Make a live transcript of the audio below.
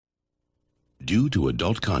Due to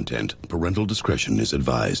adult content, parental discretion is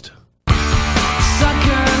advised.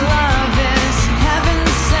 Sucker love is heaven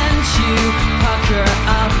sent you. Pucker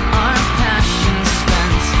up our passion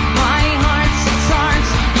spent. My heart's its art,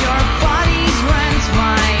 your body's rent.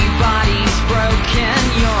 My body's broken,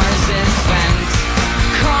 yours is bent.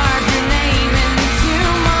 Carve your name into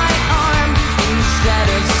my arm. Instead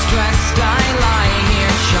of stressed, I lie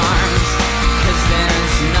here charmed. 'Cause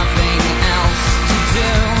there's nothing else to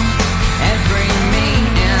do. Every me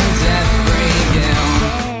and every you.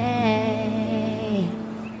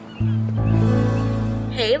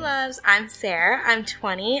 Hey loves, I'm Sarah, I'm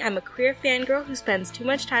 20, I'm a queer fangirl who spends too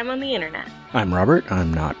much time on the internet. I'm Robert,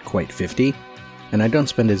 I'm not quite 50, and I don't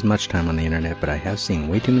spend as much time on the internet, but I have seen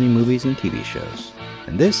way too many movies and TV shows.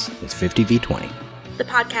 And this is 50v20. The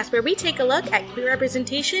podcast where we take a look at queer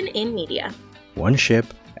representation in media. One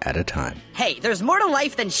ship at a time. Hey, there's more to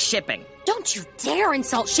life than shipping. Don't you dare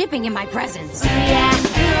insult shipping in my presence.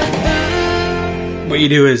 What you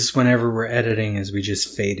do is, whenever we're editing, is we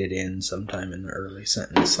just fade it in sometime in the early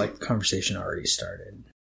sentence, like the conversation already started.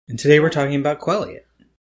 And today we're talking about Quelliot.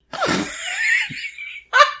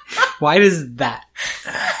 Why does that?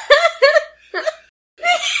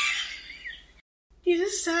 You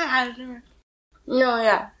just said it out of nowhere. No,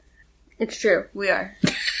 yeah. It's true. We are.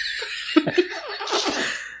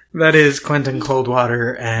 That is Quentin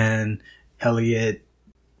Coldwater and Elliot...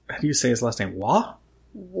 How do you say his last name? Waugh?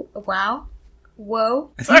 Wow.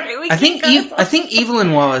 Whoa. I think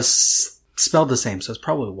Evelyn Waugh is spelled the same, so it's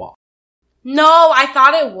probably Waugh. No, I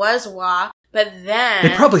thought it was Wah, but then...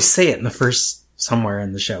 They probably say it in the first... somewhere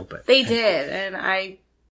in the show, but... They did, and I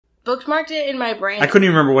bookmarked it in my brain. I couldn't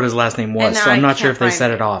even remember what his last name was, so I'm not sure if they can't said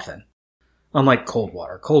find it often. Unlike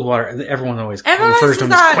Coldwater. Coldwater, everyone always Everyone refers to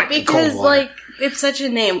him as that Quentin because, Coldwater. like, it's such a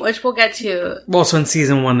name, which we'll get to. Well, so in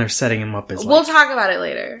season 1, they're setting him up as, We'll like, talk about it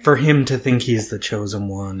later. for him to think he's the chosen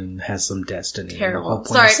one and has some destiny. Terrible. And the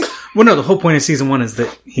whole point Sorry. Well, no, the whole point of season 1 is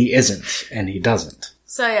that he isn't, and he doesn't.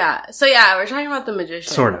 So yeah, we're talking about the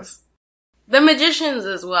magicians. Sort of. The magicians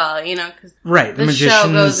as well, you know, because Right, the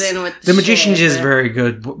show goes in with The Magicians shit, is but- very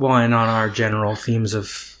good one on our general themes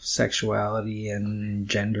of sexuality and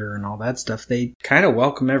gender and all that stuff. They kind of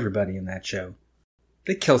welcome everybody in that show.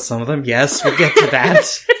 They kill some of them, yes, we'll get to that.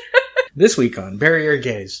 This week on Bury Your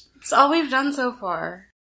Gays. It's all we've done so far.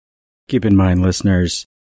 Keep in mind, listeners,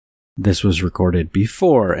 this was recorded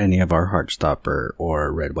before any of our Heartstopper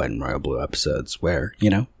or Red, White, and Royal Blue episodes where, you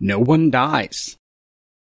know, no one dies.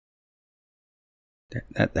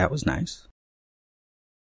 That was nice.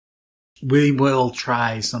 We will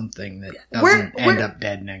try something that doesn't end up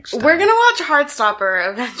dead next time. We're gonna watch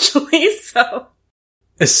Heartstopper eventually, so...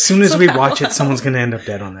 As soon as we that watch will it, someone's going to end up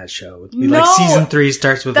dead on that show. It'll be No, like season 3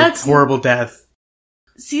 starts with a that's- horrible death.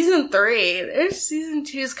 Season 3. There's season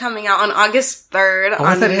 2's coming out on August 3rd Oh, on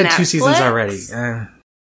I thought it had 2 seasons Netflix. already.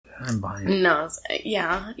 I'm behind. No,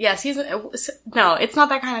 yeah, no, it's not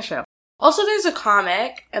that kind of show. Also, there's a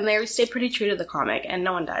comic, and they stay pretty true to the comic, and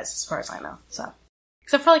no one dies, as far as I know, so.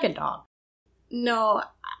 Except for, like, a dog. No,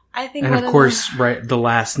 I think And one of course, right, the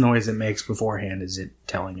last noise it makes beforehand is it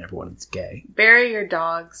telling everyone it's gay. Bury your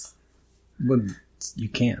dogs. Well, you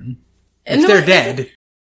can. And If they're dead.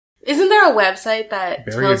 Isn't there a website that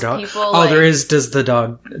Bury your tells dog. people, Oh, like, there is does the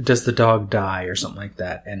dog die or something like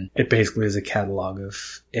that, and it basically is a catalog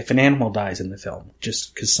of if an animal dies in the film,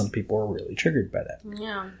 just because some people are really triggered by that,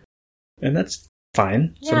 Yeah. and that's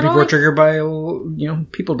fine. Yeah, Some I people don't are triggered by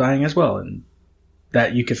people dying as well, and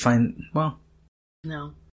that you could find. Well,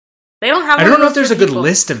 No. They don't have I one don't of know those if there's for a good people.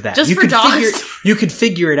 list of that. Just you for could dogs. You could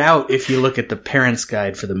figure it out if you look at the parents'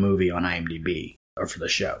 guide for the movie on IMDb or for the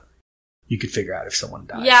show. You could figure out if someone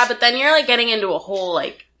dies. Yeah, but then you're, like, getting into a whole,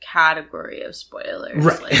 like, category of spoilers.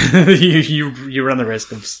 Right. Like, you run the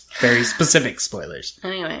risk of very specific spoilers.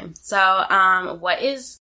 anyway, so,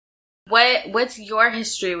 what's your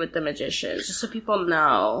history with the Magicians? Just so people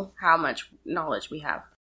know how much knowledge we have.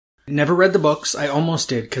 Never read the books. I almost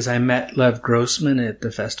did because I met Lev Grossman at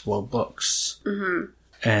the Festival of Books. Mm-hmm.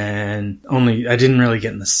 And I didn't really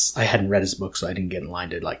get in this. I hadn't read his book, so I didn't get in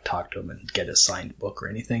line to like talk to him and get a signed book or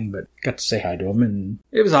anything, but got to say hi to him and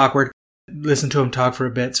it was awkward. Listened to him talk for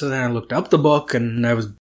a bit, so then I looked up the book and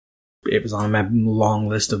it was on my long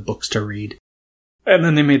list of books to read. And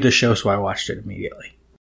then they made the show, so I watched it immediately.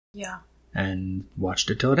 Yeah. And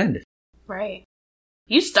watched it till it ended. Right.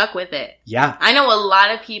 You stuck with it. Yeah. I know a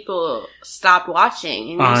lot of people stopped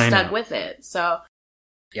watching and you I stuck know. with it, so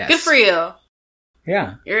Yes. good for you.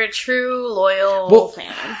 Yeah. You're a true, loyal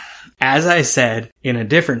fan. As I said in a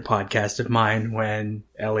different podcast of mine when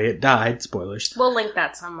Elliot died, spoilers. We'll link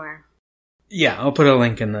that somewhere. Yeah, I'll put a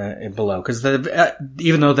link in below, because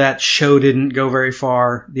even though that show didn't go very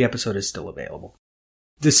far, the episode is still available.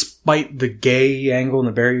 Despite the gay angle and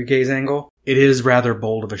the Barry gays angle, it is rather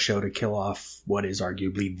bold of a show to kill off what is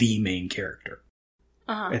arguably the main character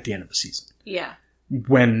at the end of the season. Yeah.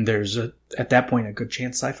 When there's, at that point, a good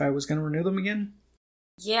chance Sci-Fi was going to renew them again.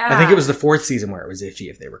 Yeah. I think it was the 4th season where it was iffy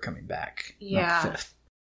if they were coming back. Yeah. Not the 5th.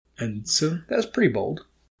 And so that was pretty bold.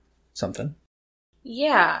 Something.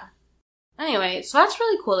 Yeah. Anyway, so that's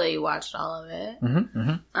really cool that you watched all of it.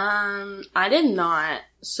 I did not.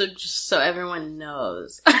 So just so everyone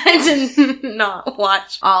knows, I did not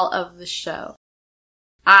watch all of the show.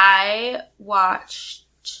 I watched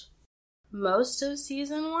most of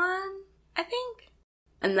season 1, I think.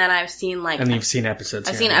 And then I've seen And you've seen episodes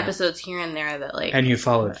I've here seen and there. episodes here and there that like... And you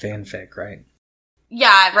followed fanfic, right?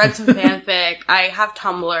 Yeah, I've read some fanfic. I have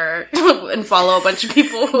Tumblr and follow a bunch of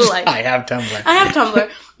people who like... I have Tumblr. I have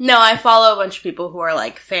Tumblr. No, I follow a bunch of people who are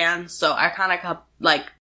like fans, so I kind of like...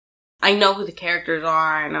 I know who the characters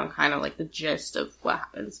are, I know kind of like the gist of what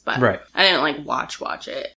happens, but right. I didn't like watch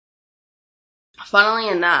it. Funnily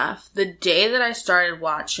enough, the day that I started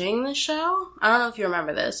watching the show, I don't know if you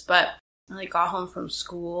remember this, but I like got home from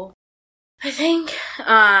school, I think,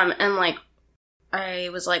 and like I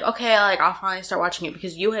was like, okay, like I'll finally start watching it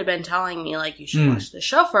because you had been telling me like you should watch the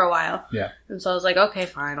show for a while. Yeah. And so I was like, okay,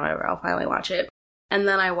 fine, whatever, I'll finally watch it. And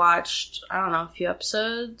then I watched, I don't know, a few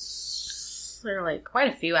episodes. There were like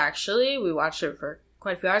quite a few actually. We watched it for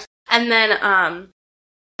quite a few hours. And then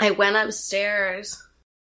I went upstairs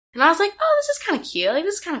and I was like, oh, this is kind of cute. Like,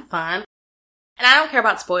 this is kind of fun. And I don't care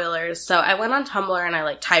about spoilers. So I went on Tumblr and I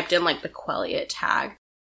like typed in like the Quelliot tag.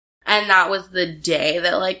 And that was the day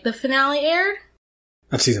that like the finale aired.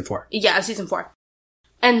 Of season 4. Yeah, of season 4.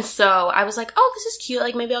 And so I was like, oh, this is cute.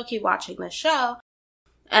 Like, maybe I'll keep watching this show.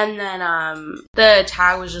 And then the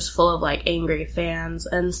tag was just full of like angry fans.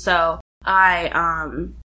 And so I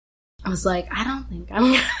was like, I don't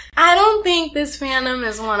think this fandom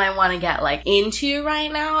is one I want to get like into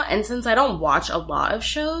right now. And since I don't watch a lot of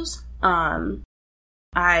shows, when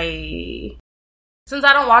I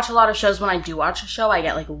do watch a show, I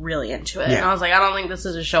get like really into it. Yeah. And I was like, I don't think this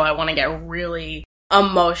is a show I want to get really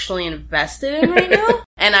emotionally invested in right now.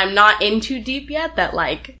 And I'm not in too deep yet that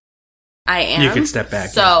like I am. You can step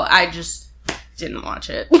back. So yeah. I just didn't watch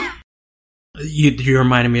it. You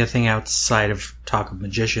reminded me of a thing outside of Talk of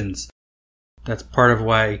Magicians. That's part of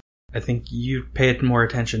why I think you pay more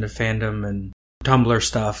attention to fandom and Tumblr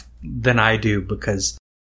stuff than I do, because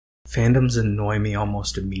fandoms annoy me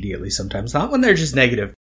almost immediately sometimes. Not when they're just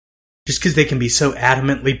negative, just because they can be so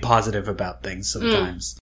adamantly positive about things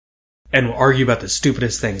sometimes. And will argue about the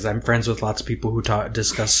stupidest things. I'm friends with lots of people who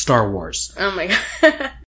discuss Star Wars. Oh my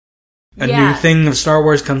god. A new thing of Star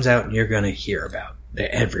Wars comes out and you're going to hear about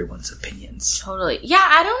everyone's opinions. Totally. Yeah,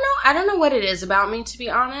 I don't know what it is about me, to be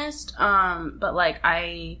honest. But like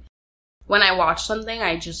when I watch something,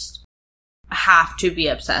 I just have to be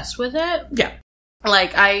obsessed with it. Yeah.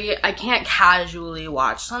 Like I can't casually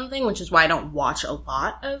watch something, which is why I don't watch a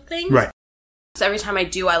lot of things. Right. So every time I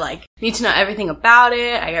do, I like need to know everything about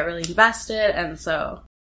it. I get really invested, and so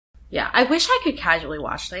yeah, I wish I could casually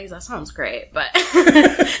watch things. That sounds great, but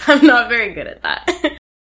I'm not very good at that.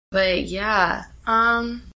 But yeah,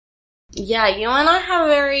 yeah, you and I have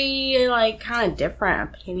very like kind of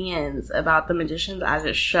different opinions about The Magicians as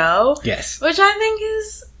a show. Yes, which I think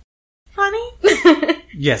is funny.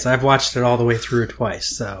 Yes, I've watched it all the way through twice.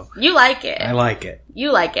 So you like it? I like it.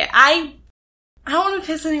 You like it? I don't want to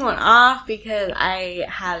piss anyone off because I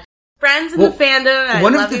have friends in the fandom and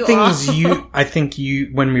one I love of the you things all. I think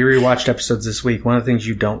when we rewatched episodes this week, one of the things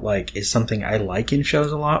you don't like is something I like in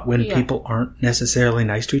shows a lot, when people aren't necessarily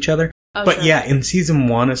nice to each other. Oh, but sure. yeah, in season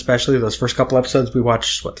 1, especially those first couple episodes, we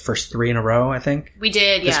watched, the first 3 in a row, I think? We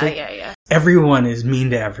did, yeah. Everyone is mean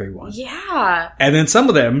to everyone. Yeah. And then some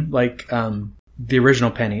of them, like the original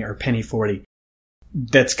Penny, or Penny 40,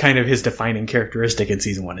 that's kind of his defining characteristic in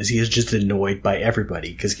season 1, is he is just annoyed by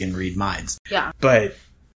everybody because he can read minds. Yeah. But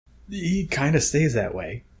he kind of stays that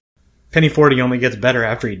way. Penny 40 only gets better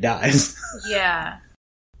after he dies. Yeah.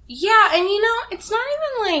 Yeah, and you know, it's not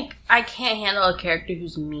even like I can't handle a character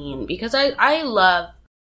who's mean, because I love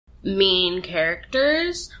mean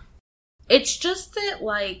characters. It's just that,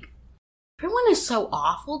 like, everyone is so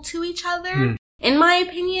awful to each other, in my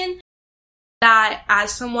opinion, that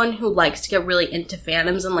as someone who likes to get really into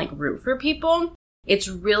fandoms and, like, root for people, it's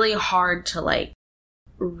really hard to, like,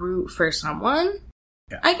 root for someone.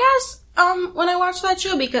 Yeah. I guess, when I watch that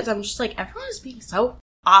show, because I'm just like, everyone is being so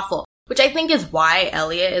awful. Which I think is why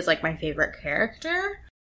Elliot is, like, my favorite character.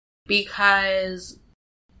 Because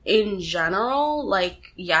in general,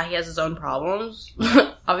 like, yeah, he has his own problems,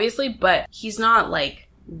 obviously, but he's not, like,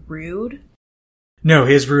 rude. No,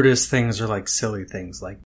 his rudest things are like silly things,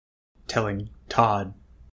 like telling Todd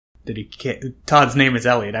that he can't. Todd's name is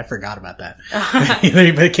Elliot. I forgot about that.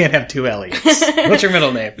 But he can't have two Elliots. What's your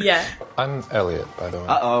middle name? Yeah. I'm Elliot, by the way.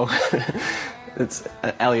 It's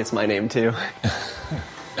Elliot's my name too.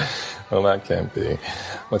 Well, that can't be.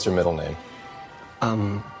 What's your middle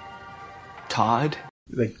name? Todd.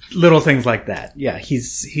 Like little things like that. Yeah,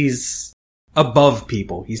 he's above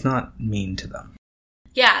people. He's not mean to them.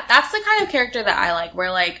 Yeah, that's the kind of character that I like,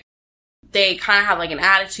 where, like, they kind of have, like, an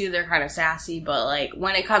attitude, they're kind of sassy, but, like,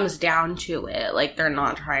 when it comes down to it, like, they're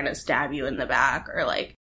not trying to stab you in the back or,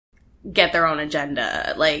 like, get their own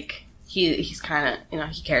agenda. Like, he's kind of, you know,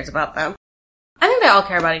 he cares about them. I think they all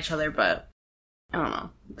care about each other, but I don't know.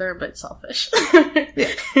 They're a bit selfish.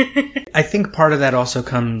 I think part of that also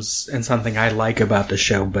comes in something I like about the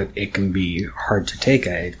show, but it can be hard to take.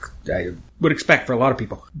 I would expect for a lot of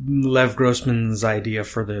people. Lev Grossman's idea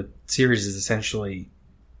for the series is essentially,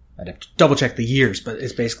 I'd have to double check the years, but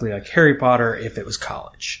it's basically like Harry Potter if it was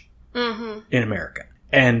college in America.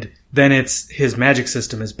 And then his magic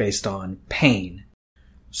system is based on pain.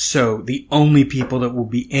 So the only people that will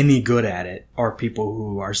be any good at it are people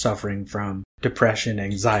who are suffering from depression,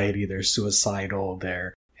 anxiety, they're suicidal,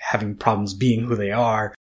 they're having problems being who they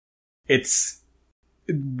are. It's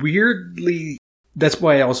weirdly, that's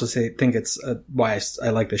why I also think it's why I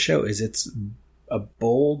like the show, is it's a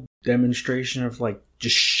bold demonstration of like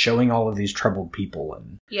just showing all of these troubled people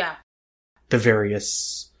and the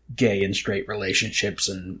various gay and straight relationships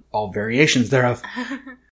and all variations thereof.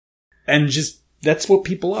 And just, that's what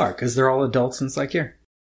people are, because they're all adults and it's like,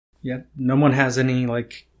 yeah, no one has any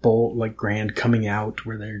like bold, like grand coming out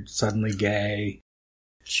where they're suddenly gay.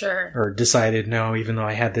 Sure. Or decided, no, even though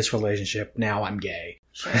I had this relationship, now I'm gay.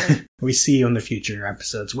 Sure. We see you in the future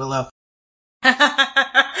episodes, Willow. I'm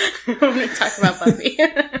going to talk about Buffy.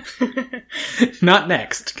 Not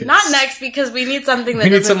next. Not next, because we need something that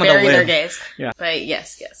doesn't bury their gays. Yeah. But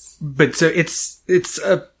yes. But so it's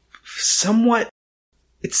somewhat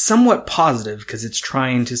positive, because it's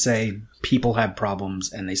trying to say people have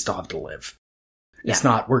problems and they still have to live. Yeah. It's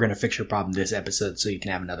not, we're going to fix your problem this episode so you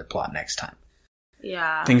can have another plot next time.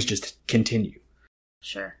 Yeah. Things just continue.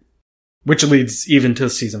 Sure. Which leads even to the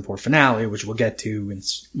season 4 finale, which we'll get to in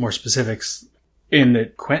more specifics, in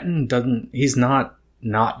that Quentin he's not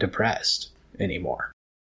depressed anymore.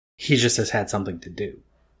 He just has had something to do.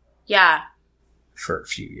 Yeah. For a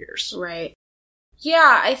few years. Right.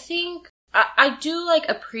 Yeah, I think I do, like,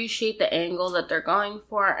 appreciate the angle that they're going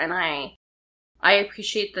for, and I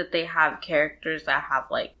appreciate that they have characters that have,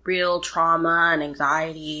 like, real trauma and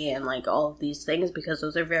anxiety and, like, all of these things, because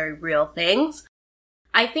those are very real things.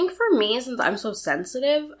 I think for me, since I'm so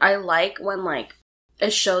sensitive, I like when, like,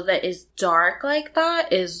 a show that is dark like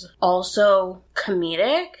that is also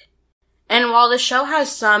comedic. And while the show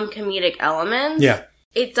has some comedic elements,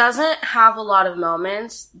 it doesn't have a lot of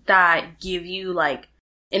moments that give you, like,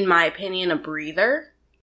 in my opinion, a breather.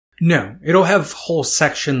 No, it'll have whole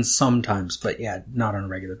sections sometimes, but yeah, not on a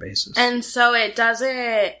regular basis. And so it's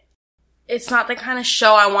not the kind of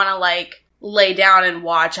show I want to, like, lay down and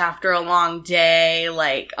watch after a long day.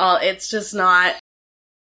 Like, it's just not.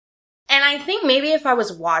 And I think maybe if I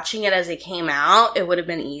was watching it as it came out, it would have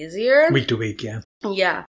been easier. Week to week, yeah.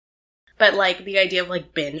 Yeah. But, like, the idea of,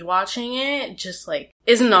 like, binge watching it just, like,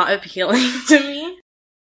 is not appealing to me.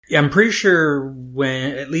 Yeah, I'm pretty sure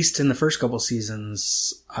when, at least in the first couple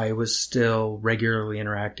seasons, I was still regularly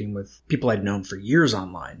interacting with people I'd known for years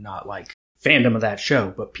online. Not like fandom of that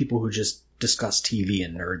show, but people who just discuss TV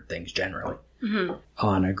and nerd things generally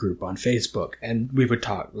on a group on Facebook. And we would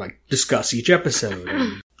talk, like, discuss each episode.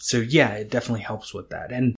 And so yeah, it definitely helps with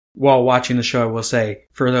that. And while watching the show, I will say,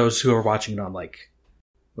 for those who are watching it on, like,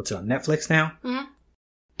 what's it on, Netflix now?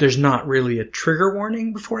 There's not really a trigger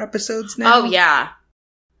warning before episodes now. Oh, yeah.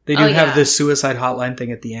 They do have this suicide hotline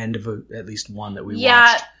thing at the end of at least one that we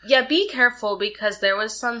watched. Yeah, be careful, because there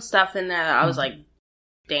was some stuff in there that I was like,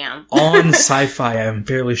 damn. On Sci-Fi, I'm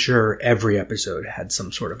fairly sure every episode had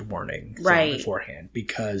some sort of warning beforehand.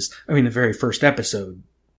 Because, I mean, the very first episode,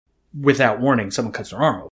 without warning, someone cuts their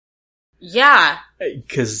arm open. Yeah.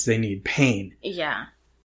 Because they need pain. Yeah.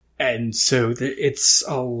 And so it's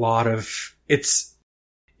a lot of...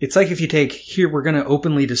 It's like if you take, here we're going to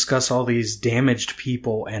openly discuss all these damaged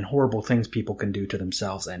people and horrible things people can do to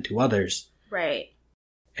themselves and to others. Right.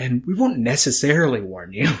 And we won't necessarily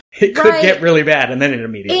warn you. It could get really bad, and then it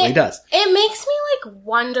immediately does. It makes me, like,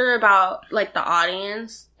 wonder about, like, the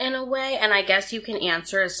audience in a way, and I guess you can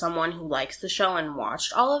answer as someone who likes the show and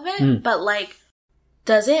watched all of it, but, like,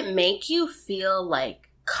 does it make you feel, like,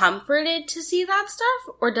 comforted to see that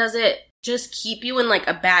stuff? Or does it just keep you in, like,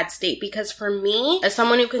 a bad state? Because for me, as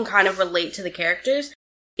someone who can kind of relate to the characters,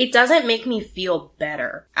 it doesn't make me feel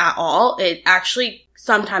better at all. It actually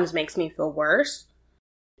sometimes makes me feel worse.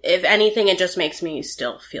 If anything, it just makes me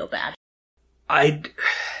still feel bad.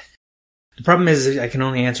 The problem is I can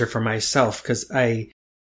only answer for myself, because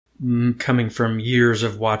coming from years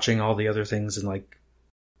of watching all the other things and, like,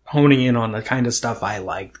 honing in on the kind of stuff I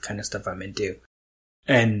like, the kind of stuff I'm into.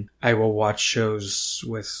 And I will watch shows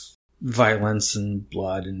with violence and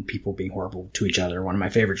blood and people being horrible to each other. One of my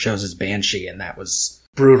favorite shows is Banshee, and that was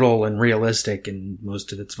brutal and realistic in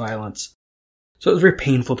most of its violence. So it was very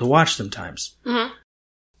painful to watch sometimes. Mm-hmm.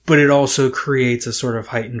 But it also creates a sort of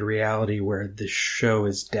heightened reality where the show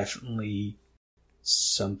is definitely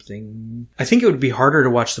something... I think it would be harder to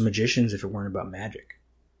watch The Magicians if it weren't about magic.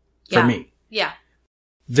 For me. Yeah.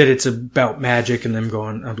 That it's about magic and them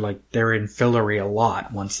going, like, they're in Fillory a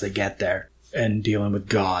lot once they get there. And dealing with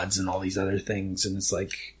gods and all these other things. And it's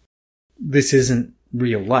like, this isn't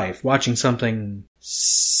real life. Watching something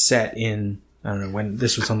set in... I don't know, when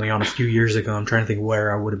this was only on a few years ago, I'm trying to think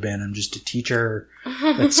where I would have been. I'm just a teacher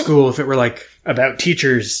at school. If it were like about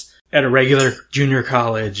teachers at a regular junior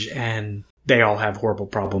college and they all have horrible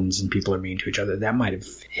problems and people are mean to each other, that might have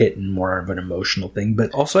hit more of an emotional thing.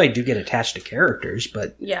 But also I do get attached to characters,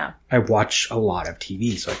 but yeah, I watch a lot of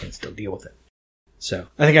TV, so I can still deal with it. So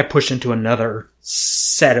I think I pushed into another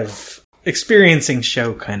set of experiencing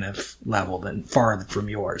show kind of level than far from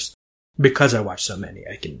yours. Because I watch so many,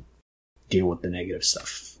 I can deal with the negative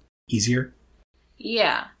stuff easier.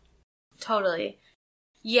 Yeah, totally.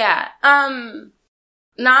 Yeah,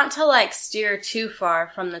 not to, like, steer too far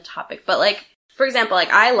from the topic, but, like, for example,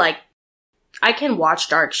 I can watch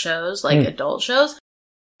dark shows, like, adult shows.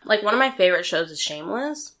 Like, one of my favorite shows is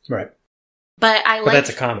Shameless. Right. But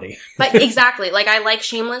that's a comedy. But exactly, like, I like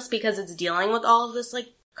Shameless because it's dealing with all of this, like,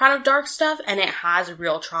 kind of dark stuff, and it has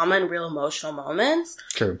real trauma and real emotional moments.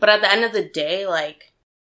 True. But at the end of the day, like,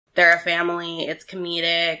 they're a family, it's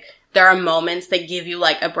comedic, there are moments that give you,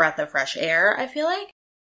 like, a breath of fresh air, I feel like.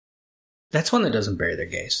 That's one that doesn't bury their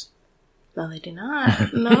gays. No, they do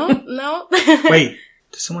not. No. Wait,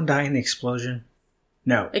 did someone die in the explosion?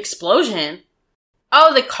 No. Explosion?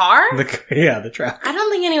 Oh, the car? The truck. I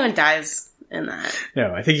don't think anyone dies in that.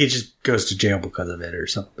 No, I think he just goes to jail because of it or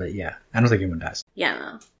something, but yeah, I don't think anyone dies. Yeah,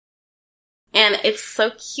 no. And it's so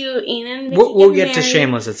cute, Ian. We'll get to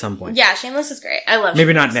Shameless at some point. Yeah, Shameless is great. I love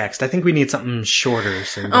Maybe Shameless. not next. I think we need something shorter.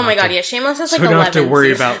 So oh my god, yeah. Shameless is like 11 seasons. So we don't have to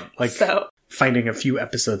worry about, like, so. finding a few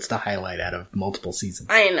episodes to highlight out of multiple seasons.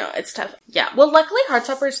 I know, it's tough. Yeah, well, luckily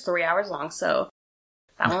Heartstopper is 3 hours long, so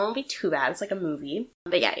that one won't be too bad. It's like a movie.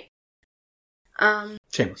 But yeah.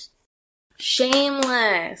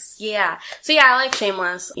 Shameless. Yeah. So yeah, I like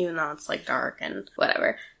Shameless, even though it's, like, dark and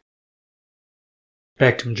whatever.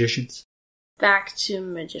 Back to Magicians.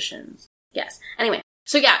 Yes. Anyway,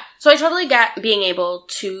 so yeah, so I totally get being able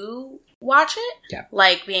to watch it. Yeah.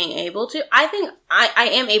 Like, being able to. I think I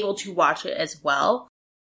am able to watch it as well.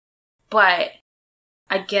 But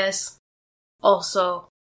I guess also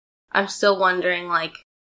I'm still wondering, like,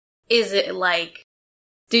 is it, like,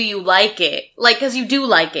 do you like it? Like, because you do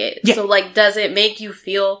like it. Yeah. So, like, does it make you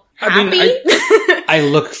feel happy? I mean, I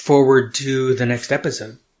look forward to the next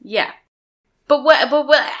episode. Yeah. But what?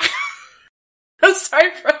 I'm sorry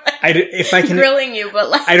for grilling you, but,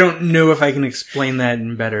 like, I don't know if I can explain that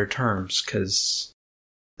in better terms, because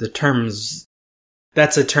the terms,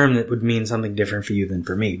 that's a term that would mean something different for you than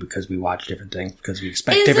for me, because we watch different things, because we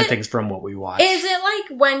expect different things from what we watch. Is it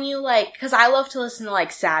like when you, like, because I love to listen to,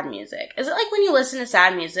 like, sad music. Is it like when you listen to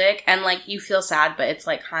sad music and, like, you feel sad, but it's,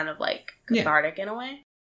 like, kind of, like, cathartic in a way?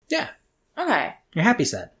 Yeah. Okay. You're happy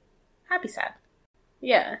sad. Happy sad.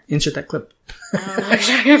 Yeah. Insert that clip.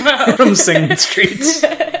 From Singing Streets.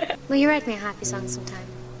 Will you write me a happy song sometime?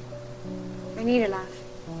 I need a laugh.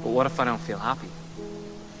 But what if I don't feel happy?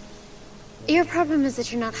 Your problem is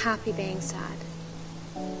that you're not happy being sad.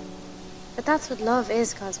 But that's what love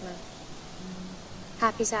is, Cosmo.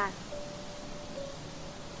 Happy sad.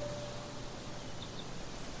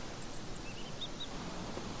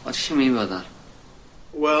 What does she mean by that?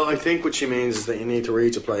 Well, I think what she means is that you need to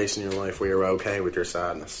reach a place in your life where you're okay with your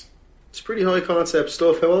sadness. It's pretty high concept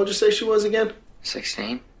stuff. How old did you say she was again?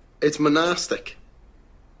 16. It's monastic.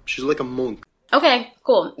 She's like a monk. Okay,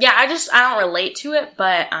 cool. Yeah, I don't relate to it,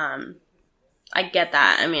 but I get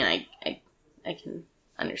that. I mean, I can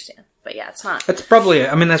understand. But yeah, it's not. That's probably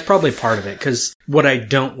part of it, because what I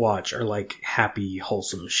don't watch are like happy,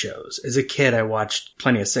 wholesome shows. As a kid, I watched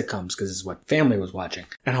plenty of sitcoms because it's what family was watching.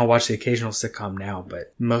 And I'll watch the occasional sitcom now,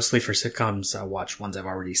 but mostly for sitcoms, I'll watch ones I've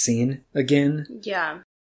already seen again. Yeah.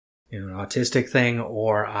 An autistic thing,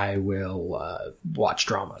 or I will watch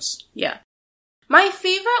dramas. Yeah. My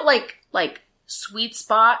favorite, like sweet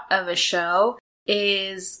spot of a show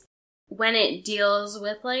is when it deals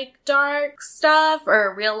with, like, dark stuff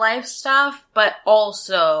or real life stuff, but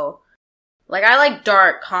also, like, I like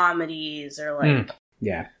dark comedies or, like,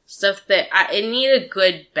 stuff that it need a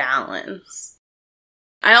good balance.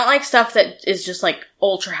 I don't like stuff that is just, like,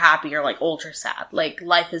 ultra happy or, like, ultra sad. Like,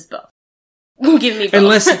 life is both. Give me both.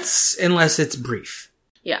 Unless it's brief.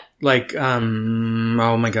 Yeah. Like, oh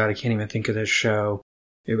my god, I can't even think of this show.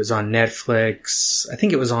 It was on Netflix. I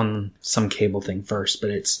think it was on some cable thing first,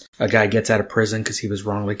 but it's a guy gets out of prison because he was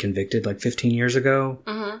wrongly convicted like 15 years ago.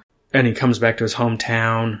 Mm-hmm. And he comes back to his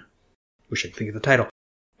hometown. Wish I could think of the title.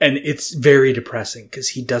 And it's very depressing because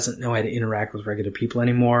he doesn't know how to interact with regular people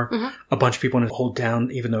anymore. Mm-hmm. A bunch of people in his whole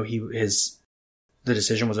town, even though the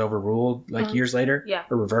decision was overruled like years later. Yeah.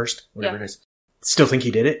 Or reversed, whatever it is. Still think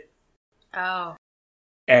he did it. Oh.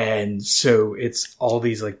 And so it's all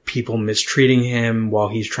these like people mistreating him while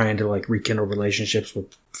he's trying to like rekindle relationships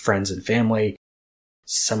with friends and family.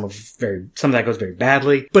 Some of that goes very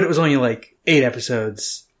badly, but it was only like 8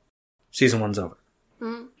 episodes. Season 1's over.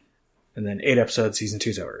 Mm-hmm. And then 8 episodes, season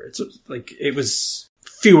 2's over. It's like, it was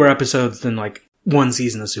fewer episodes than like 1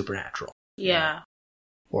 season of Supernatural. Yeah.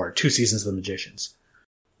 Or 2 seasons of The Magicians.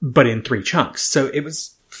 But in 3 chunks. So it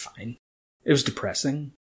was fine. It was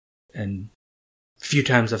depressing. And a few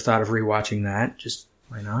times I've thought of rewatching that. Just,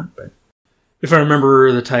 why not? But if I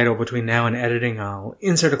remember the title between now and editing, I'll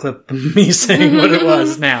insert a clip of me saying what it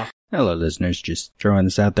was now. Hello, listeners. Just throwing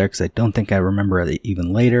this out there because I don't think I remember it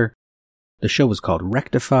even later. The show was called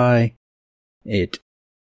Rectify. It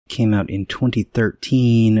came out in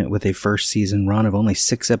 2013 with a first season run of only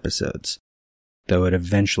 6 episodes, though it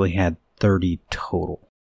eventually had 30 total.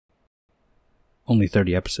 Only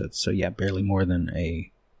 30 episodes, so yeah, barely more than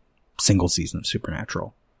a single season of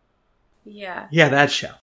Supernatural. Yeah. Yeah, that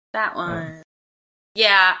show. That one.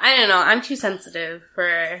 Yeah, I don't know. I'm too sensitive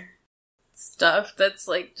for stuff that's,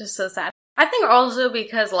 like, just so sad. I think also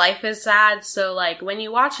because life is sad, so, like, when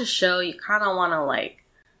you watch a show, you kind of want to, like,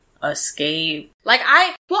 escape. Like,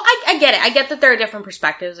 I get it. I get that there are different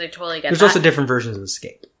perspectives. I totally get that. There's also different versions of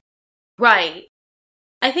escape. Right.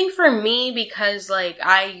 I think for me, because, like,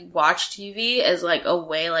 I watch TV as, like, a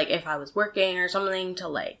way, like, if I was working or something to,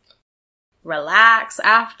 like, relax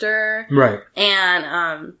after. Right.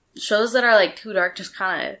 And, shows that are, like, too dark just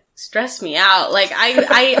kind of stress me out. Like,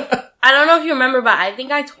 I don't know if you remember, but I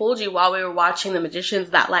think I told you while we were watching The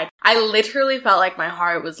Magicians that, like, I literally felt like my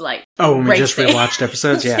heart was, like, oh, when we just rewatched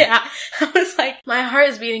episodes? Yeah. Yeah. I was like, my heart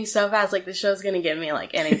is beating so fast, like, the show's gonna give me,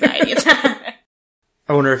 like, an anxiety attack.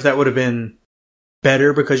 I wonder if that would have been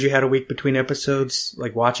better because you had a week between episodes,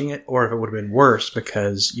 like, watching it, or if it would have been worse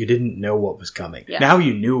because you didn't know what was coming. Yeah. Now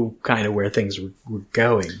you knew kind of where things were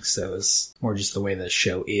going, so it's more just the way the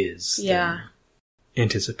show is than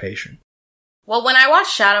anticipation. Well, when I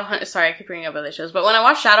watched Shadowhunters, sorry, I keep bringing up other shows, but when I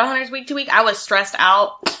watched Shadowhunters week to week, I was stressed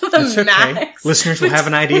out to the max. Listeners will have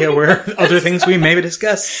an idea where other things we maybe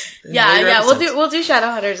discuss. Yeah, we'll do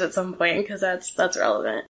Shadowhunters at some point because that's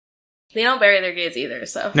relevant. They don't bury their gays either,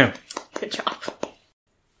 so no, good job.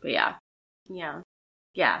 But yeah.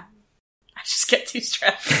 I just get too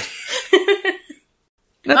stressed.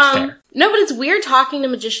 That's fair. No, but it's weird talking to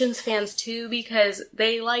Magicians fans too because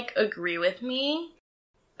they like agree with me.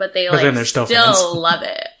 But they, like, then still love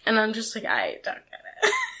it. And I'm just like, I don't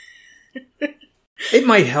get it. It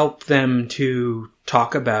might help them to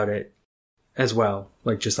talk about it as well.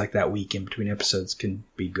 Like, just like that week in between episodes can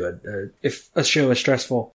be good. If a show is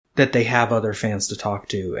stressful, that they have other fans to talk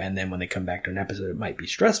to, and then when they come back to an episode, it might be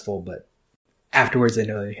stressful, but afterwards they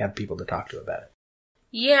know they have people to talk to about it.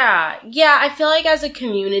 Yeah, I feel like as a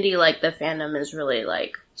community, like, the fandom is really,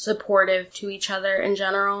 like, supportive to each other in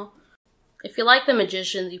general. If you like The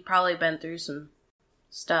Magicians, you've probably been through some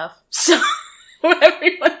stuff. So,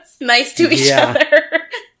 everyone's nice to each other.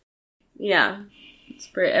 Yeah.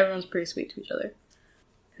 Everyone's pretty sweet to each other.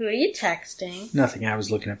 Who are you texting? Nothing. I was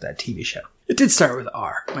looking up that TV show. It did start with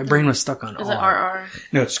R. My brain was stuck on R. Is it RR?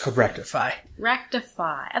 No, it's called Rectify.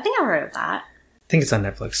 Rectify. I think I've heard of that. I think it's on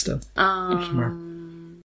Netflix still.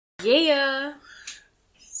 Yeah.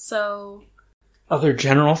 So... Other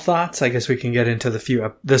general thoughts? I guess we can get into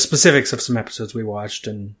the specifics of some episodes we watched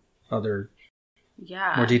and other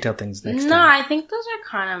more detailed things next time. No, I think those are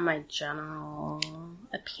kind of my general...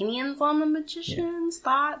 opinions on The Magicians,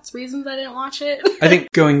 thoughts, reasons I didn't watch it. I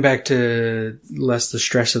think going back to less the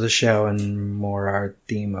stress of the show and more our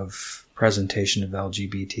theme of presentation of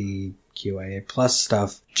LGBTQIA plus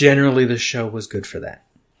stuff, generally the show was good for that.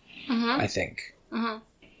 I think.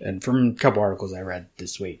 And from a couple articles I read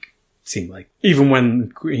this week, it seemed like even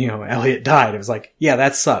when, Elliot died, it was like, yeah,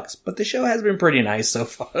 that sucks. But the show has been pretty nice so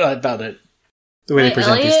far about it. The way they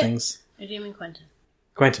present Elliot? these things. Or do you mean Quentin?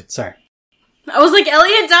 Quentin, sorry. I was like,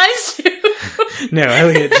 Elliot dies too. No,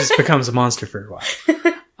 Elliot just becomes a monster for a while.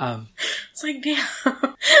 It's like, damn.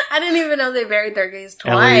 I didn't even know they buried their gays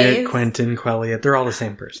twice. Elliot, Quentin, Quelliot, they're all the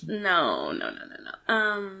same person. No.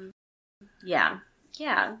 Yeah.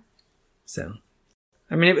 So,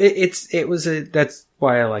 I mean, that's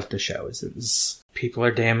why I like the show, is it was, people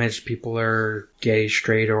are damaged, people are gay,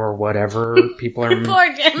 straight, or whatever, people are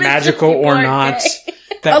magical or not.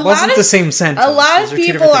 That wasn't the same sentence. A lot of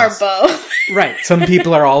people are both. Right. Some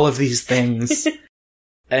people are all of these things.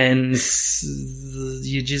 And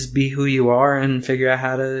you just be who you are and figure out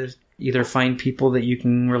how to either find people that you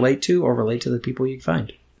can relate to or relate to the people you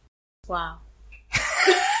find. Wow.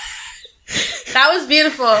 That was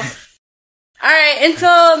beautiful. All right,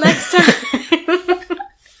 until next time.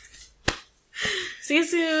 See you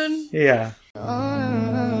soon. Yeah.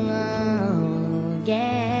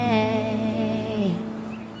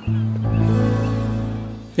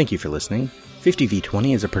 Thank you for listening.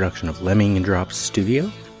 50v20 is a production of Lemming Drops Studio.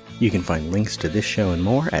 You can find links to this show and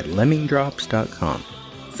more at lemmingdrops.com.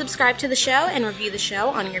 Subscribe to the show and review the show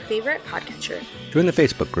on your favorite podcatcher. Join the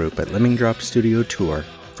Facebook group at Lemming Drops Studio Tour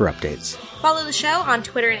for updates. Follow the show on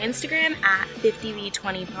Twitter and Instagram at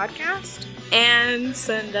 50v20podcast. And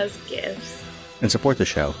send us gifts. And support the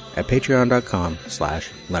show at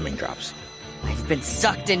patreon.com/lemmingdrops. I've been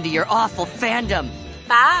sucked into your awful fandom.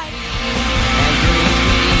 Bye.